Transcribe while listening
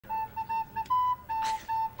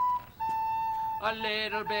a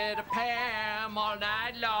little bit of Pam all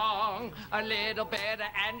night long, a little bit of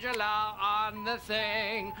Angela on the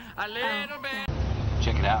thing, a little bit.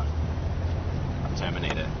 Check it out. I'm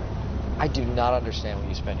Terminator. I do not understand what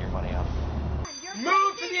you spend your money on.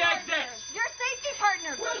 Move to the exit! Your safety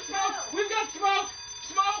partner! Where's smoke? We've got smoke!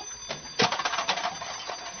 Smoke!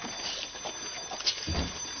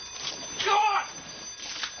 Go on!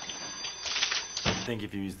 I think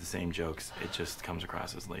if you use the same jokes, it just comes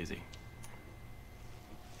across as lazy.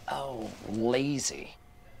 Oh, lazy.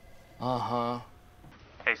 Uh-huh.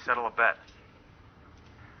 Hey, settle a bet.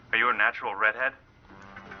 Are you a natural redhead?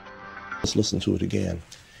 Let's listen to it again.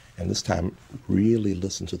 And this time, really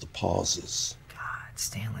listen to the pauses. God,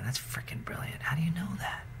 Stanley, that's freaking brilliant. How do you know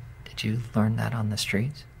that? Did you learn that on the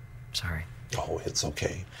streets? Sorry. Oh, it's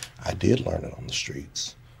okay. I did learn it on the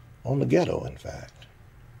streets. On the ghetto, in fact.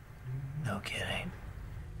 No kidding.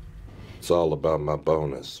 It's all about my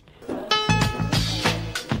bonus.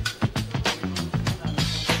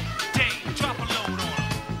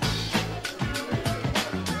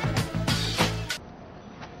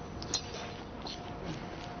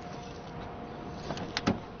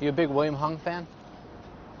 You a big William Hung fan?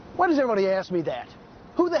 Why does everybody ask me that?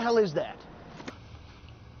 Who the hell is that?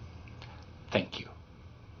 Thank you.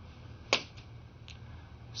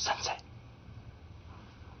 Sunset.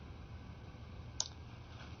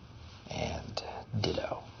 And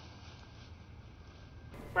ditto.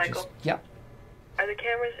 Michael? Yeah. Are the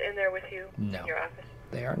cameras in there with you? No. In your office?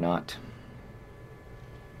 They are not.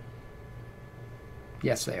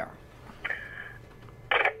 Yes, they are.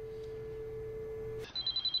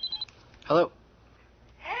 Hello.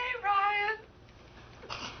 Hey, Ryan.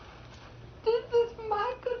 This is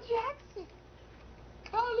Michael Jackson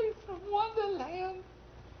calling from Wonderland.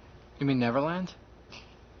 You mean Neverland?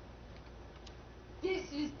 This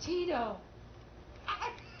is Tito.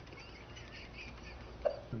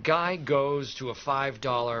 Guy goes to a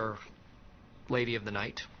 $5 Lady of the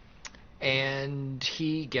Night, and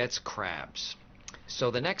he gets crabs. So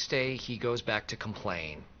the next day, he goes back to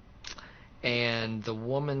complain. And the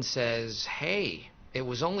woman says, hey, it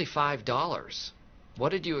was only $5. What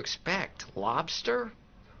did you expect? Lobster?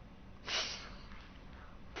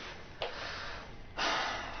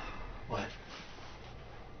 What?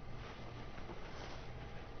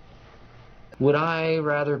 Would I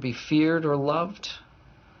rather be feared or loved?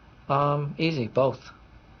 Easy, both.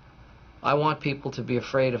 I want people to be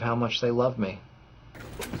afraid of how much they love me.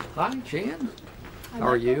 Hi, Jan. How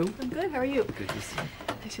are you? I'm good. How are you? Good to see you.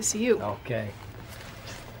 Nice to see you. Okay.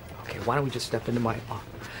 Okay, why don't we just step into my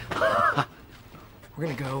We're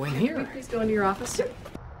gonna go in here. Can we please go into your office?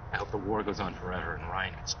 I hope the war goes on forever and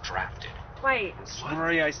Ryan gets drafted. Wait. I'm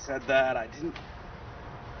sorry I said that. I didn't.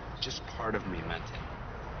 Just part of me meant it.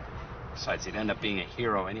 Besides, he'd end up being a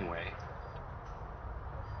hero anyway.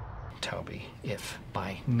 Toby, if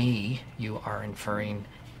by me you are inferring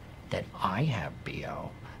that I have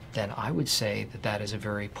BO, then I would say that that is a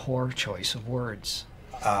very poor choice of words.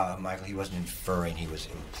 Michael, he wasn't inferring, he was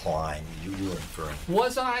implying. You were inferring.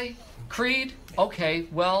 Was I? Creed? Okay,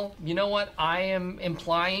 well, you know what I am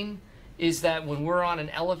implying is that when we're on an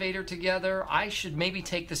elevator together, I should maybe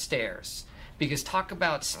take the stairs. Because talk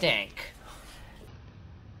about stank.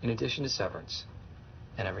 In addition to severance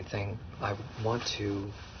and everything, I want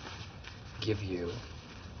to give you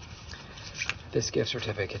this gift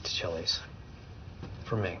certificate to Chili's.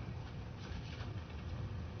 From me.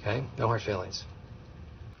 Okay? No hard feelings.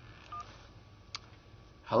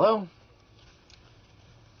 Hello?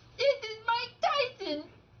 This is Mike Tyson.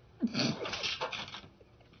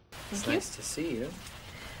 It's nice to see you.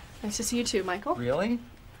 Nice to see you too, Michael. Really?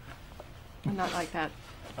 I'm not like that.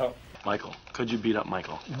 Oh. Michael, could you beat up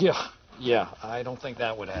Michael? Yeah, I don't think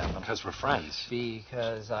that would happen. Because we're friends.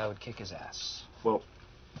 Because I would kick his ass. Well,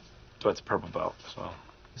 but it's a purple belt, so.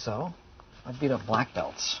 So? I beat up black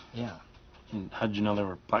belts. Yeah. How did you know they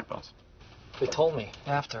were black belts? They told me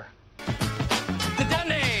after. The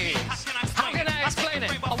Dundies! How can I explain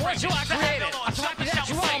it? A word you I created. A fact that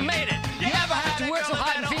you all made it. You never have to work so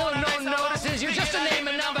hard and feel no one notices. You're just a name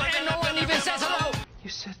and number and no one even says hello. You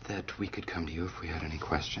said that we could come to you if we had any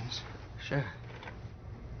questions. Sure.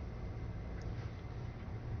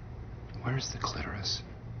 Where's the clitoris?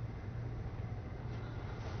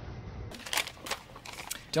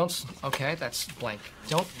 Don't. Okay, that's blank.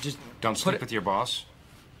 Don't sleep with your boss.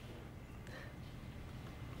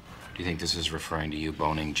 Do you think this is referring to you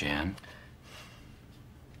boning Jan?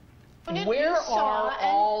 Where are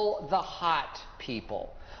all the hot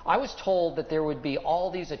people? I was told that there would be all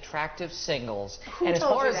these attractive singles, and as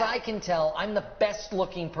far as I can tell, I'm the best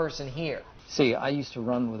looking person here. See, I used to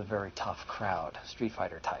run with a very tough crowd, Street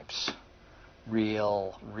Fighter types.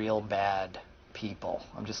 real bad people.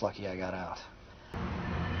 I'm just lucky I got out.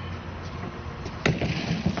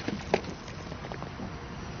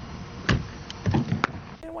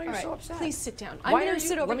 Why are you so upset? Please sit down. I'm Why going are to you-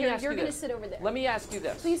 sit over let me here. ask You're you going to this. sit over there. Let me ask you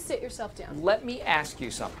this. Please sit yourself down. Let me ask you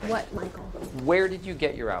something. What, Michael? Where did you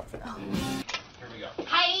get your outfit? Oh. Here we go.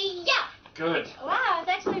 Hi-ya! Good. Wow, it's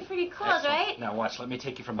actually pretty cool, right? Now watch, let me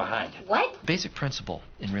take you from behind. What? Basic principle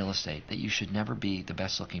in real estate that you should never be the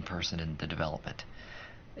best looking person in the development.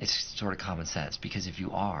 It's sort of common sense, because if you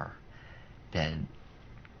are, then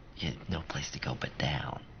you have no place to go but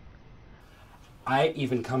down. I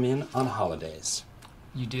even come in on holidays.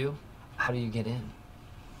 You do? How do you get in?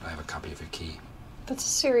 I have a copy of your key. That's a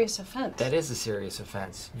serious offense. That is a serious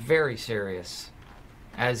offense. Very serious.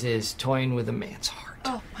 As is toying with a man's heart.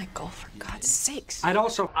 Oh, Michael, for God's sakes.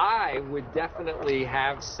 I would definitely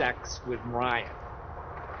have sex with Ryan.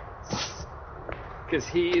 Because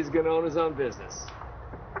he is going to own his own business.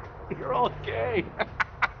 You're all gay.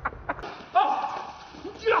 Oh! No,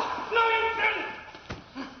 you didn't!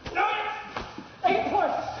 No, 8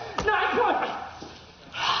 points! 9 points!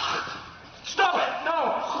 Stop it!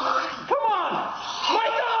 No! Come on!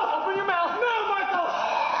 Michael! Open your mouth! No,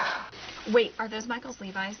 Michael! Wait, are those Michael's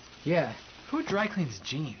Levi's? Yeah. Who dry cleans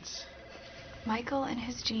jeans? Michael and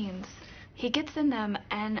his jeans. He gets in them,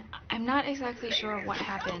 and I'm not exactly sure what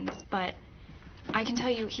happens, but I can tell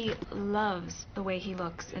you he loves the way he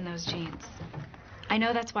looks in those jeans. I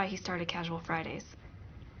know that's why he started Casual Fridays.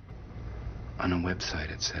 On a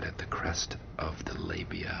website, it said at the crest of the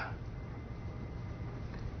labia.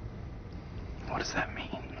 What does that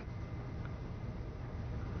mean?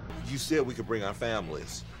 You said we could bring our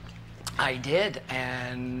families. I did,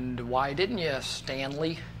 and why didn't you,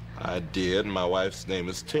 Stanley? I did. My wife's name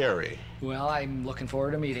is Terry. Well, I'm looking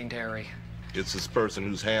forward to meeting Terry. It's this person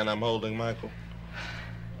whose hand I'm holding, Michael.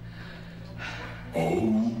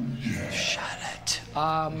 Oh, yeah. Shut it.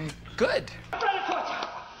 Good.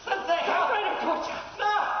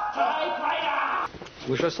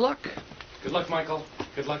 Wish us luck. Good luck, Michael.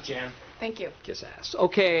 Good luck, Jan. Thank you. Kiss ass.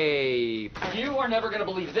 Okay. You are never going to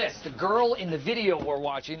believe this. The girl in the video we're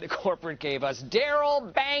watching, the corporate gave us,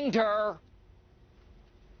 Daryl banged her.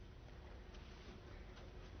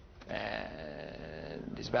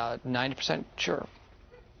 And he's about 90% sure.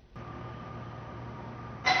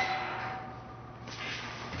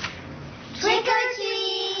 Trick or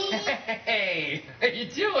treat! Hey, how you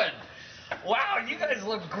doing? Wow, you guys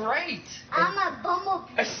look great. I'm a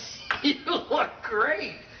bumblebee. You look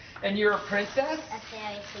great. And you're a princess? A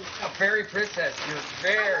fairy princess. A fairy princess.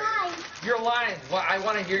 You're lying. Well, I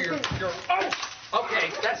want to hear your. Oh,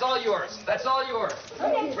 okay. That's all yours. That's all yours.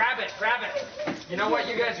 Okay. Grab it. Grab it. You know what?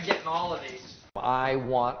 You guys are getting all of these. I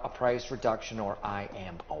want a price reduction, or I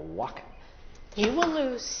am a walking. You will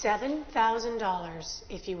lose $7,000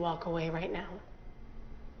 if you walk away right now.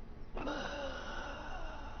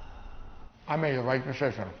 I made the right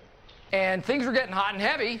decision. And things were getting hot and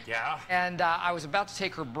heavy. Yeah. And I was about to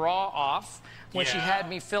take her bra off when she Yeah. had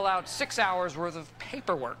me fill out 6 hours worth of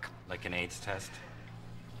paperwork. Like an AIDS test?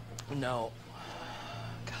 No.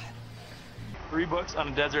 3 books on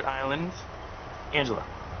a desert island. Angela.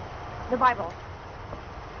 The Bible.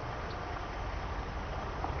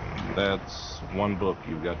 That's one book.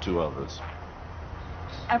 You've got 2 others.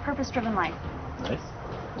 A Purpose-Driven Life. Nice.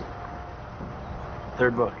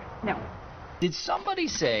 3rd book. No. Did somebody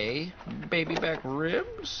say baby back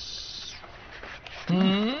ribs?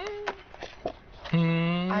 I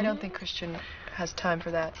don't think Christian has time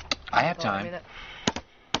for that. I have Well, I time. mean,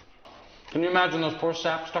 Can you imagine those poor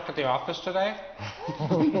saps stuck at the office today? Here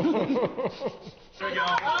we go. Here we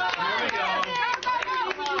go.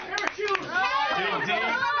 Dig deep.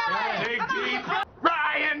 Dig deep.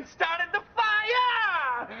 Ryan started the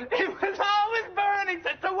fire! It was always burning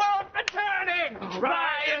since the world's been turning!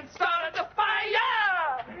 Ryan started the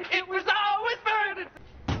fire! It was always burning!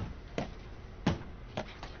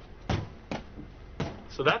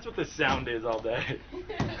 So that's what this sound is all day.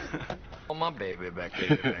 I want my baby back,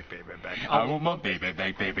 baby back, baby back. I want my baby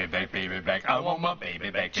back, baby back, baby back. I want my baby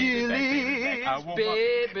back, baby back, baby back. I want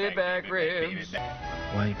my baby back ribs.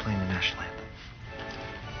 Why are you playing the national anthem?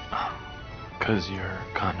 Because your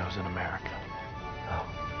condo's in America.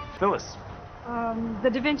 Phyllis. The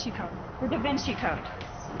Da Vinci Code. The Da Vinci Code.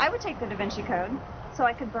 I would take the Da Vinci Code, so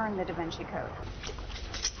I could burn the Da Vinci Code.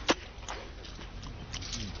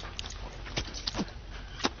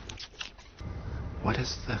 What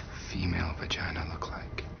does the female vagina look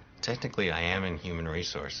like? Technically, I am in human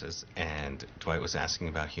resources, and Dwight was asking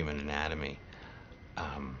about human anatomy.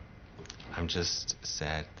 I'm just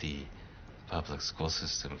sad the public school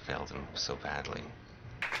system failed him so badly.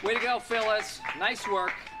 Way to go, Phyllis. Nice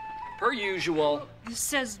work. Per usual. This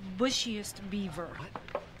says bushiest beaver.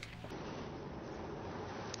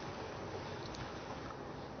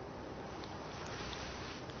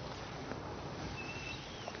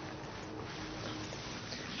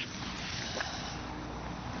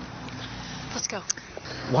 Let's go.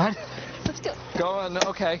 What? Let's go. Going,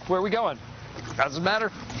 okay. Where are we going? Doesn't matter.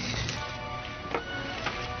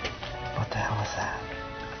 What the hell is that?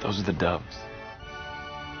 Those are the doves.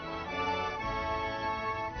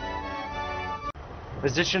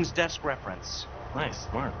 Physician's desk reference. Nice,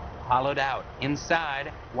 smart. Hollowed out.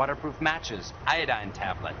 Inside, waterproof matches, iodine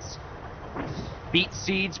tablets, beet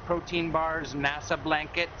seeds, protein bars, NASA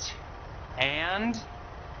blanket, and,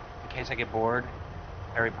 in case I get bored,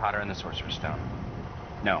 Harry Potter and the Sorcerer's Stone.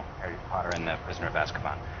 No, Harry Potter and the Prisoner of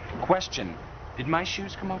Azkaban. Question, did my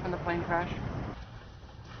shoes come off in the plane crash?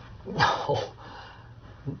 No.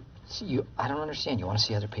 I don't understand. You want to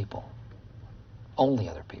see other people. Only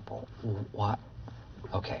other people. What?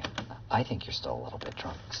 Okay. I think you're still a little bit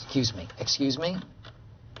drunk. Excuse me. Excuse me?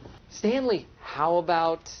 Stanley, how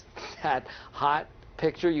about that hot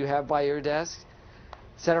picture you have by your desk?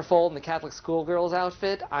 Centerfold in the Catholic schoolgirl's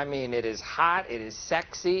outfit. I mean, it is hot, it is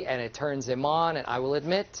sexy, and it turns him on, and I will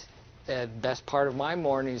admit, the best part of my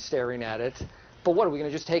morning is staring at it. But what, are we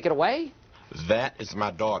going to just take it away? That is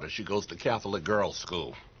my daughter. She goes to Catholic girls'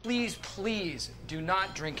 school. Please, please, do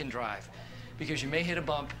not drink and drive, because you may hit a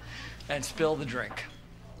bump and spill the drink.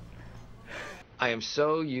 I am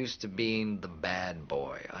so used to being the bad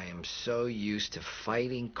boy. I am so used to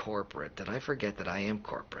fighting corporate that I forget that I am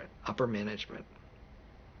corporate, upper management.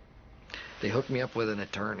 They hooked me up with an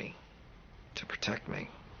attorney to protect me.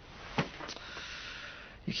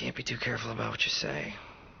 You can't be too careful about what you say.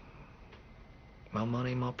 More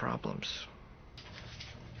money, more problems.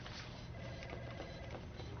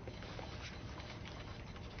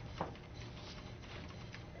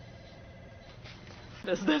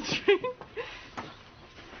 Does that string?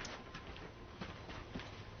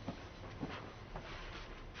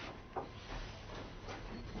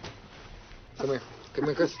 Come here. Come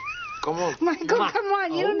here, Chris. Come on. Michael, come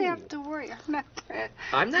on. You don't have to worry.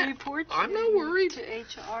 I'm not worried. To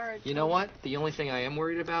HR. You know what? The only thing I am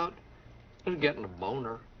worried about is getting a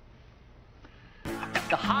boner.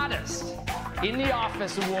 The hottest in the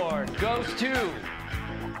office award goes to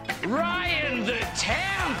Ryan the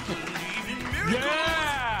 10th.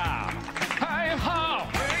 Yeah! I am home.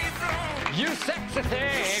 You sexy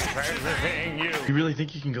thing, you. You really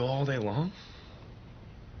think you can go all day long?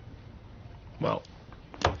 Well,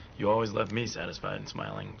 you always left me satisfied and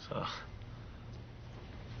smiling, so...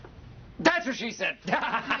 That's what she said.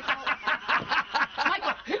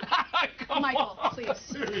 Michael, please.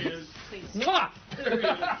 There he is. Please. Mwah! There he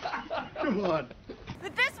is. Come on.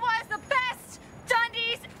 This was the best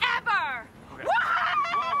Dundies ever! Okay.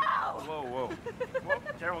 Wow! Whoa.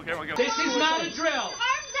 Careful. This is not a drill.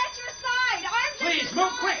 Arms at your side! Arms at Please, your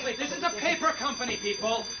move side! quickly. This is a paper company,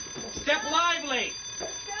 people. Step lively.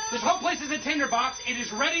 This whole place is a tinderbox. It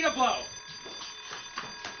is ready to blow.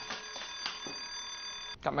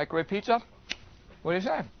 Got microwave pizza? What do you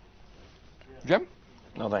say? Jim?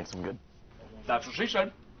 No, thanks. I'm good. That's what she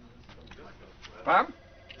said. Pam?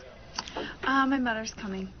 My mother's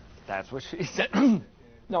coming. That's what she said.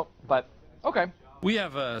 No, but okay. We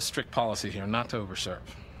have a strict policy here not to overserve.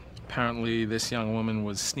 Apparently, this young woman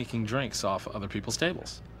was sneaking drinks off other people's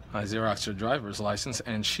tables. I Xeroxed her driver's license,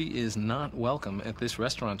 and she is not welcome at this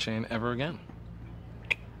restaurant chain ever again.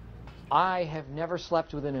 I have never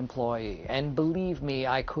slept with an employee, and believe me,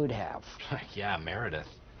 I could have. Yeah, Meredith.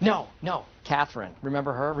 No, Catherine.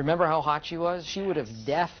 Remember her? Remember how hot she was? She would have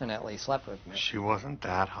definitely slept with me. She wasn't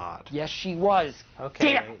that hot. Yes, she was.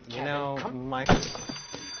 Okay, Get up, you Kevin. know, Come. my...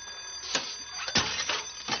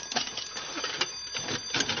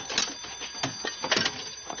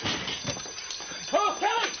 Oh,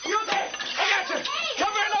 Kelly, you okay? I got you.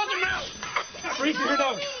 Cover your nose and mouth. Breathe through your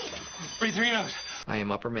nose. Breathe through your nose. I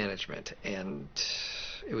am upper management, and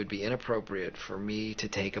it would be inappropriate for me to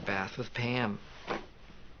take a bath with Pam,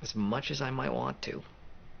 as much as I might want to.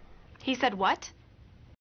 He said what?